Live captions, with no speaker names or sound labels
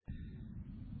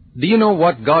Do you know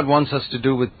what God wants us to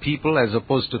do with people as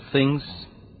opposed to things?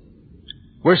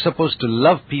 We're supposed to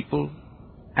love people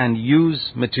and use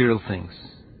material things.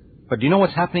 But do you know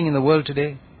what's happening in the world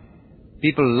today?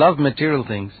 People love material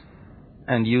things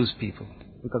and use people.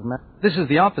 This is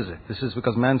the opposite. This is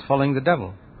because man's following the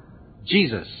devil.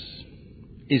 Jesus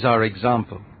is our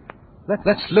example.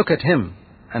 Let's look at him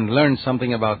and learn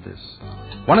something about this.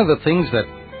 One of the things that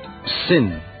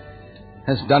sin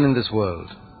has done in this world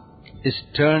is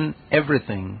turn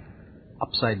everything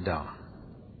upside down.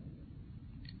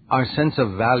 Our sense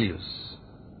of values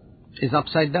is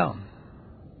upside down.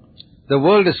 The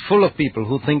world is full of people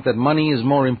who think that money is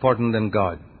more important than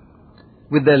God.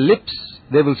 With their lips,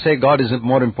 they will say God is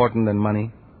more important than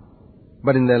money.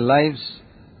 But in their lives,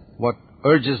 what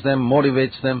urges them,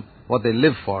 motivates them, what they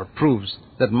live for, proves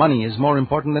that money is more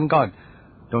important than God.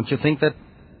 Don't you think that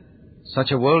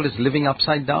such a world is living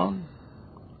upside down?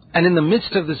 And in the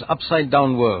midst of this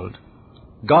upside-down world,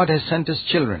 God has sent His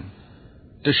children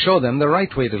to show them the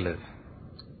right way to live.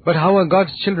 But how are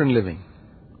God's children living?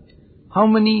 How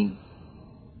many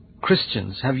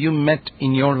Christians have you met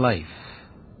in your life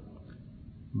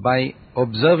by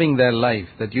observing their life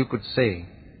that you could say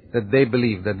that they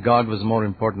believe that God was more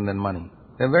important than money?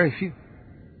 There are very few.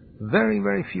 Very,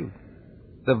 very few.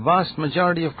 The vast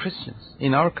majority of Christians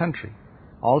in our country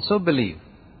also believe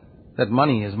that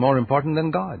money is more important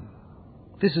than God.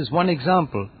 This is one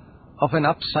example of an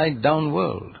upside-down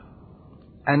world.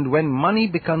 And when money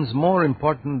becomes more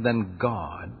important than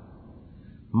God,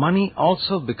 money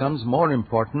also becomes more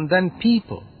important than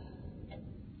people.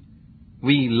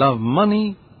 We love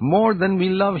money more than we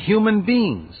love human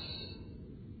beings.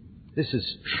 This is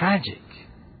tragic.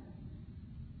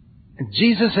 And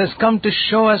Jesus has come to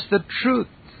show us the truth,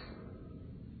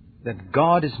 that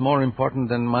God is more important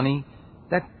than money,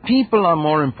 that people are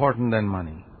more important than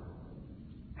money.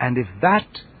 And if that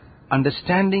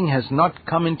understanding has not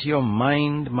come into your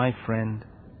mind, my friend,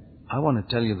 I want to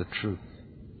tell you the truth.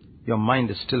 Your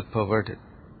mind is still perverted.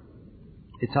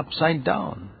 It's upside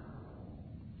down.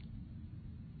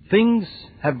 Things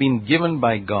have been given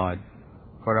by God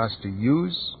for us to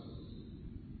use.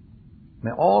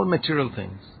 All material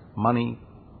things, money,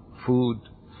 food,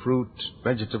 fruit,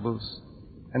 vegetables,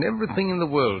 and everything in the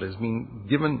world has been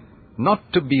given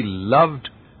not to be loved,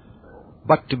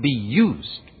 but to be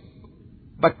used.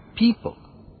 But people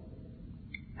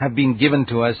have been given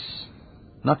to us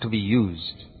not to be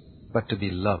used, but to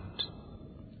be loved.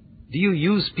 Do you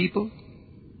use people?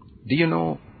 Do you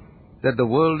know that the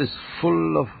world is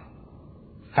full of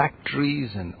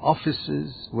factories and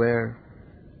offices where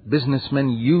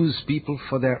businessmen use people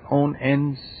for their own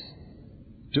ends?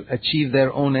 To achieve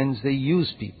their own ends, they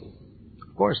use people.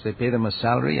 Of course, they pay them a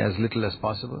salary, as little as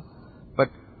possible, but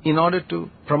in order to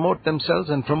promote themselves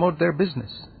and promote their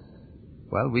business.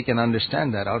 Well, we can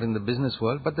understand that out in the business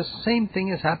world, but the same thing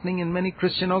is happening in many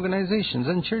Christian organizations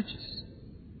and churches,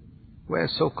 where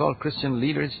so-called Christian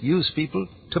leaders use people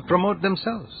to promote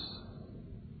themselves.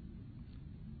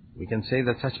 We can say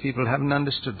that such people haven't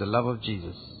understood the love of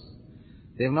Jesus.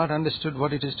 They have not understood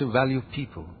what it is to value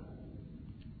people.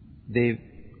 They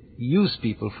use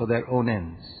people for their own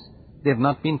ends. They have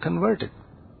not been converted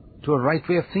to a right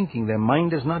way of thinking. Their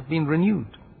mind has not been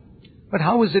renewed. But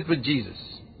how is it with Jesus?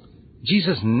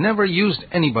 Jesus never used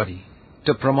anybody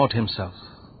to promote Himself.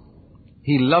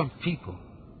 He loved people.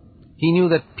 He knew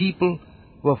that people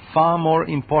were far more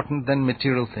important than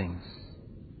material things.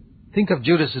 Think of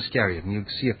Judas Iscariot, and you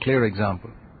see a clear example.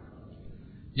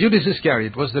 Judas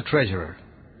Iscariot was the treasurer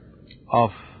of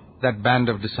that band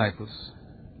of disciples.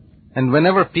 And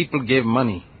whenever people gave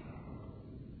money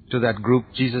to that group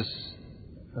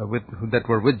that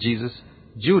were with Jesus,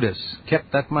 Judas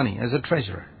kept that money as a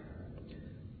treasurer.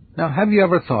 Now, have you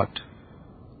ever thought,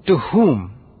 to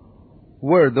whom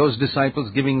were those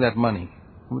disciples giving that money?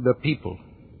 The people.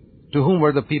 To whom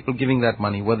were the people giving that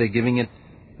money? Were they giving it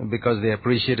because they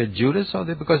appreciated Judas or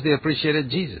because they appreciated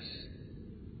Jesus?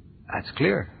 That's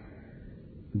clear.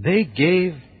 They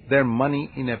gave their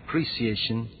money in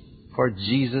appreciation for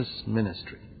Jesus'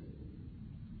 ministry.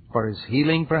 For His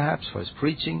healing, perhaps, for His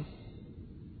preaching.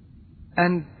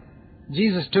 And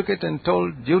Jesus took it and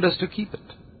told Judas to keep it.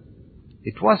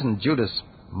 It wasn't Judas'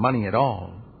 money at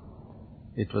all.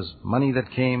 It was money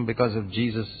that came because of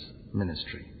Jesus'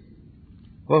 ministry.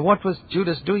 Well, what was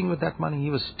Judas doing with that money?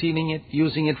 He was stealing it,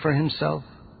 using it for himself.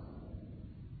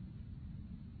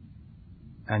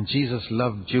 And Jesus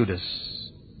loved Judas.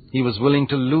 He was willing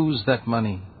to lose that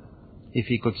money if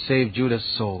he could save Judas'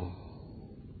 soul.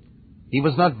 He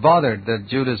was not bothered that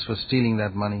Judas was stealing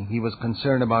that money. He was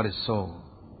concerned about his soul.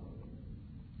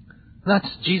 That's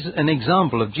an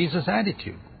example of Jesus'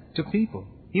 attitude to people.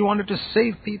 He wanted to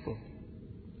save people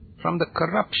from the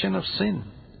corruption of sin,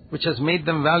 which has made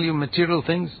them value material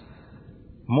things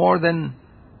more than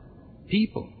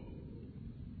people.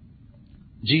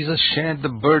 Jesus shared the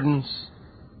burdens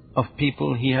of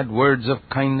people. He had words of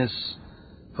kindness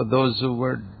for those who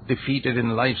were defeated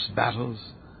in life's battles,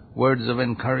 words of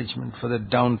encouragement for the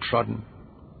downtrodden.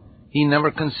 He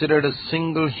never considered a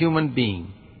single human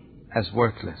being as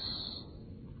worthless.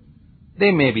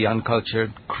 They may be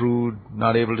uncultured, crude,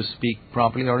 not able to speak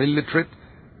properly, or illiterate,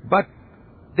 but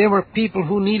they were people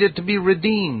who needed to be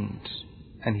redeemed,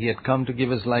 and He had come to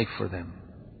give His life for them.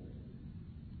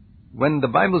 When the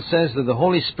Bible says that the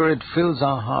Holy Spirit fills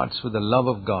our hearts with the love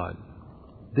of God,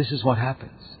 this is what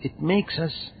happens. It makes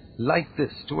us like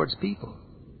this towards people.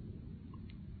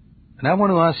 And I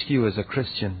want to ask you as a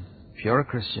Christian, if you're a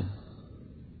Christian,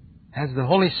 has the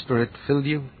Holy Spirit filled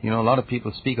you? You know, a lot of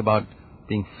people speak about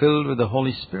being filled with the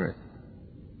Holy Spirit.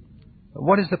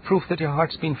 What is the proof that your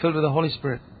heart's been filled with the Holy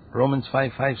Spirit? Romans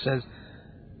 5:5 says,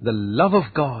 the love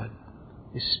of God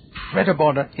is spread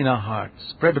abroad in our hearts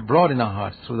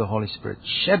through the Holy Spirit,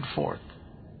 shed forth.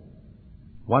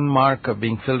 One mark of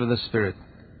being filled with the Spirit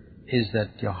is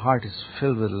that your heart is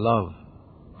filled with love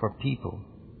for people.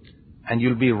 And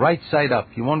you'll be right side up.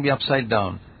 You won't be upside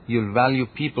down. You'll value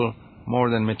people more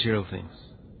than material things.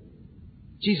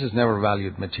 Jesus never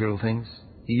valued material things.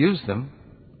 He used them.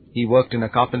 He worked in a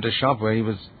carpenter shop where he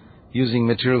was using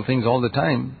material things all the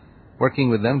time, working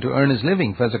with them to earn his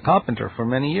living as a carpenter for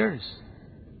many years.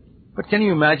 But can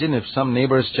you imagine if some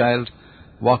neighbor's child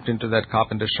walked into that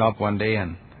carpenter shop one day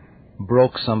and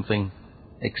broke something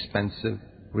expensive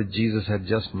which Jesus had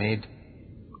just made?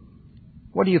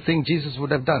 What do you think Jesus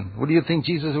would have done? Would you think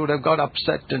Jesus would have got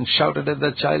upset and shouted at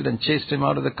that child and chased him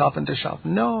out of the carpenter shop?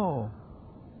 No.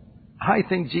 I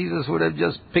think Jesus would have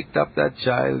just picked up that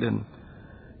child and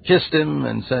kissed him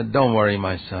and said, don't worry,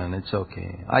 my son, it's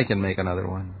okay. I can make another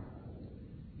one.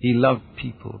 He loved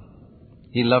people.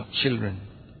 He loved children.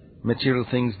 Material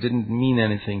things didn't mean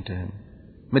anything to him.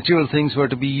 Material things were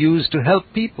to be used to help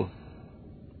people.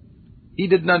 He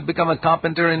did not become a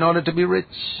carpenter in order to be rich.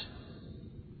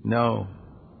 No.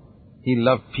 He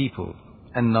loved people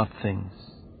and not things.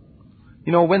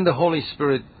 You know, when the Holy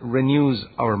Spirit renews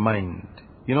our mind,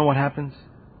 you know what happens?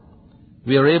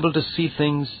 We are able to see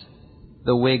things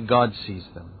the way God sees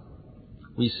them.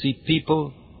 We see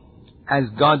people as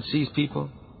God sees people.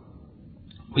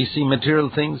 We see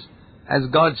material things as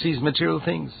God sees material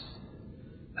things.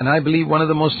 And I believe one of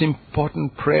the most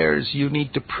important prayers you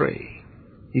need to pray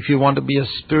if you want to be a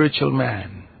spiritual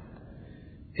man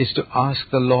is to ask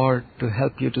the Lord to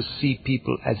help you to see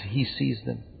people as He sees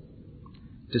them,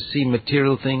 to see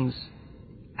material things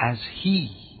as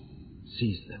He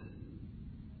sees them.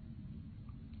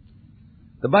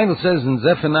 The Bible says in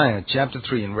Zephaniah chapter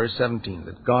 3 and verse 17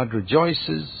 that God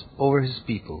rejoices over His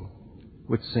people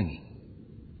with singing.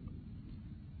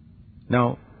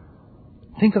 Now,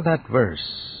 think of that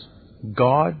verse.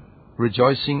 God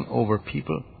rejoicing over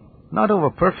people, not over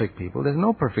perfect people. There's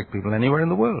no perfect people anywhere in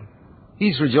the world.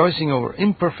 He's rejoicing over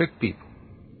imperfect people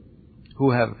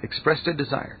who have expressed a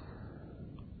desire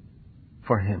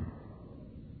for Him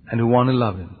and who want to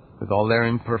love Him with all their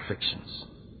imperfections.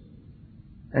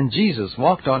 And Jesus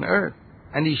walked on earth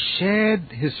and He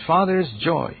shared His Father's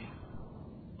joy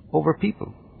over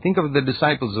people. Think of the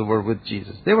disciples who were with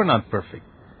Jesus. They were not perfect.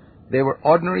 They were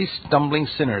ordinary, stumbling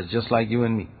sinners just like you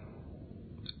and me.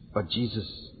 But Jesus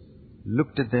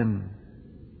looked at them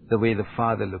the way the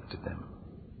Father looked at them.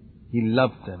 He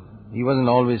loved them. He wasn't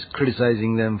always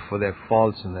criticizing them for their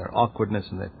faults and their awkwardness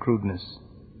and their crudeness.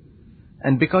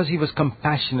 And because He was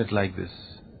compassionate like this,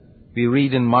 we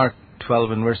read in Mark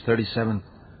 12 and verse 37,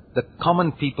 the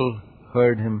common people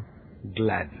heard Him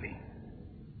gladly.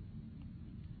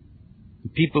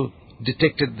 People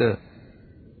detected the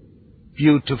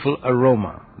beautiful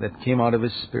aroma that came out of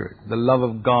His spirit, the love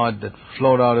of God that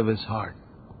flowed out of His heart.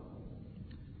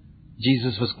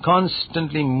 Jesus was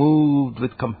constantly moved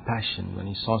with compassion when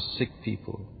He saw sick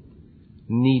people,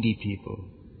 needy people,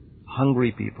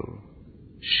 hungry people,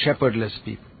 shepherdless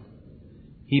people.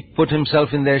 He put Himself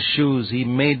in their shoes. He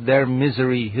made their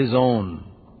misery His own.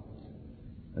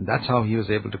 And that's how He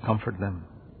was able to comfort them.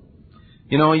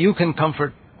 You know, you can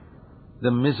comfort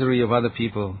the misery of other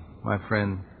people, my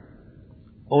friend,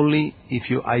 only if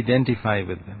you identify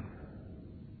with them.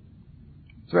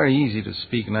 It's very easy to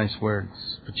speak nice words,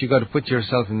 but you've got to put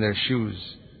yourself in their shoes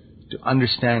to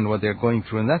understand what they're going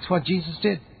through, and that's what Jesus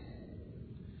did.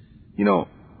 You know,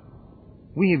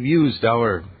 we have used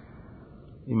our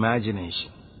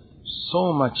imagination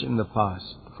so much in the past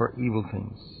for evil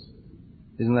things.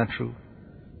 Isn't that true?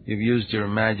 You've used your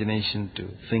imagination to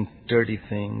think dirty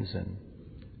things and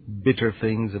bitter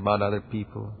things about other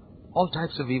people, all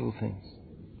types of evil things.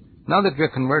 Now that we are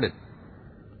converted,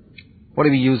 what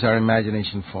do we use our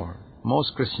imagination for?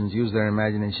 Most Christians use their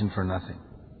imagination for nothing.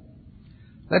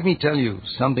 Let me tell you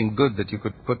something good that you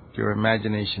could put your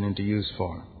imagination into use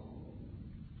for.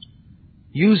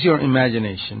 Use your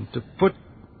imagination to put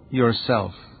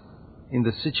yourself in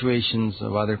the situations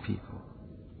of other people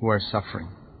who are suffering,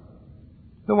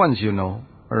 the ones you know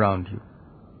around you.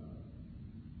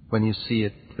 When you see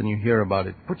it, when you hear about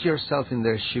it, put yourself in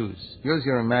their shoes. Use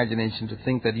your imagination to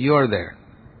think that you're there,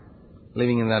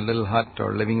 living in that little hut,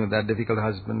 or living with that difficult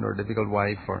husband or difficult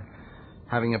wife, or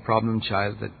having a problem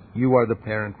child, that you are the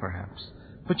parent perhaps.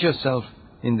 Put yourself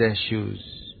in their shoes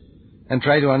and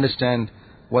try to understand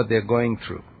what they're going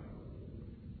through.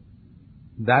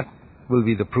 That will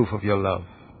be the proof of your love.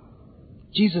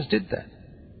 Jesus did that.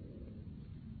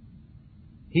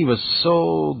 He was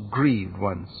so grieved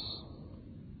once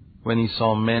when he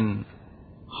saw men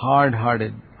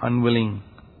hard-hearted, unwilling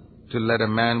to let a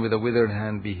man with a withered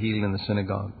hand be healed in the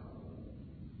synagogue.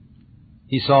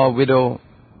 He saw a widow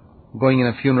going in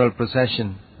a funeral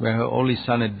procession where her only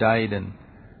son had died, and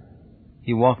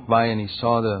he walked by and he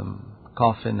saw the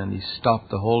coffin, and he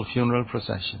stopped the whole funeral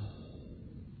procession,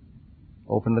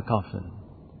 opened the coffin,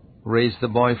 raised the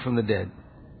boy from the dead,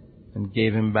 and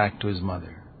gave him back to his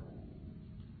mother.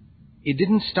 It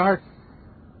didn't start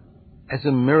as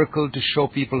a miracle to show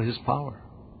people his power.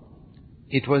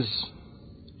 It was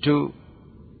to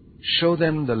show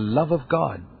them the love of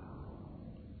God.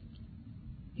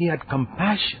 He had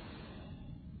compassion.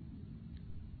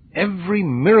 Every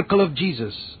miracle of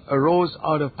Jesus arose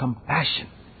out of compassion.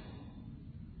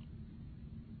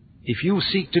 If you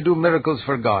seek to do miracles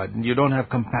for God and you don't have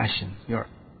compassion,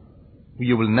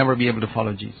 you will never be able to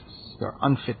follow Jesus. You're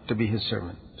unfit to be His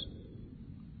servant.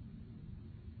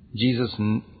 Jesus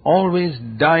always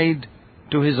died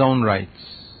to His own rights.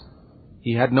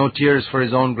 He had no tears for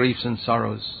His own griefs and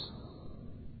sorrows,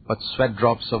 but sweat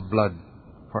drops of blood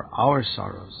for our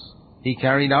sorrows. He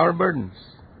carried our burdens.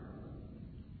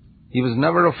 He was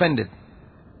never offended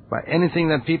by anything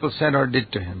that people said or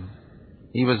did to Him.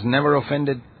 He was never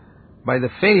offended by the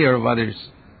failure of others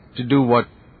to do what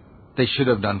they should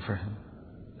have done for Him,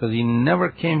 because He never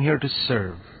came here to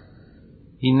serve.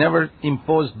 He never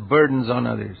imposed burdens on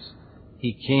others.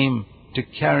 He came to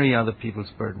carry other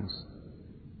people's burdens,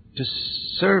 to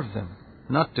serve them,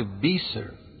 not to be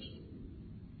served.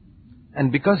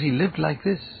 And because He lived like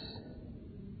this,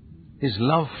 His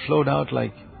love flowed out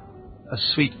like a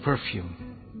sweet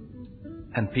perfume,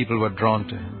 and people were drawn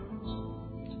to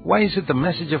Him. Why is it the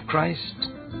message of Christ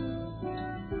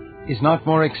is not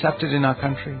more accepted in our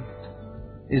country?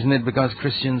 Isn't it because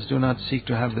Christians do not seek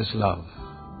to have this love?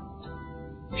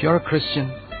 If you're a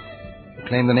Christian,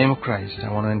 claim the name of Christ,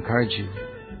 I want to encourage you.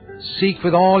 Seek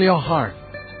with all your heart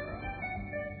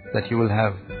that you will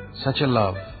have such a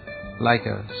love like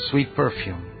a sweet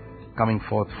perfume coming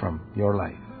forth from your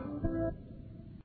life.